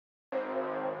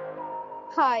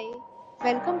Hi,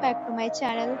 welcome back to my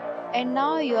channel. And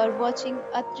now you are watching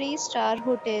a 3-star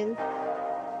hotel.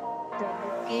 The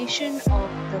location of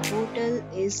the hotel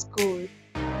is good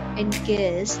and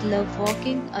guests love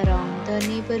walking around the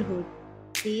neighborhood.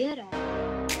 There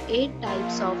are 8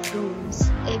 types of rooms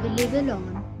available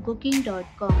on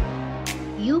booking.com.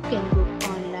 You can book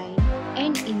online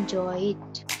and enjoy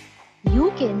it.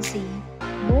 You can see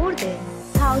more than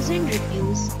 1000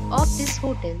 reviews of this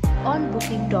hotel on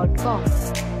booking.com.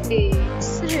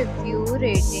 Its review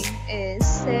rating is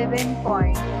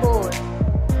 7.4,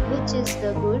 which is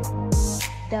the good.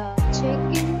 The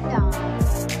check-in time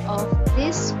of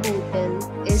this hotel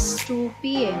is 2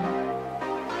 p.m.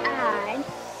 and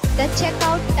the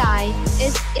checkout time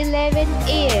is 11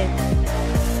 a.m.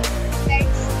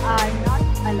 Pets are not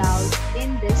allowed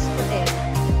in this hotel.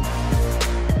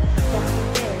 The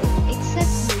hotel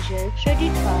accepts major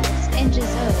credit cards and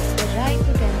reserves the right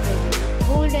to temporarily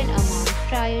hold an amount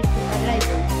prior to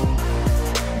arrival.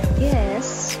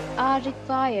 Guests are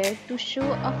required to show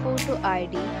a photo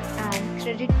ID and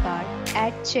credit card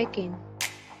at check-in.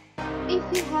 If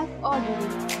you have already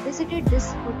visited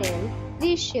this hotel,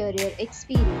 please share your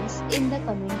experience in the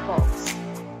comment box.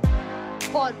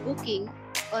 For booking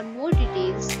or more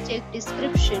details, check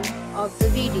description of the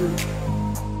video.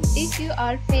 If you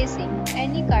are facing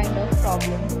any kind of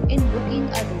problem in booking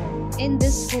a room in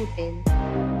this hotel,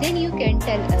 then you can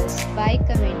tell us by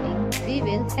commenting. We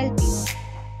will help you.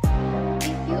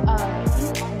 If you are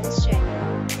new on this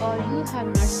channel or you have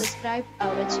not subscribed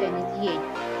our channel yet,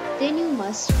 then you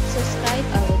must subscribe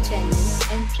our channel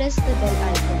and press the bell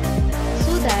icon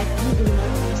so that you do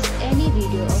not miss any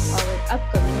video of our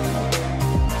upcoming video.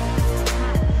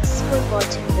 Thanks for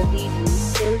watching the video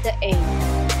till the end.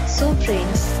 So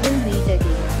friends, we'll meet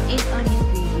again in a new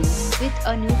video with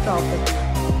a new property.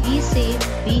 Be safe,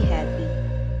 be happy.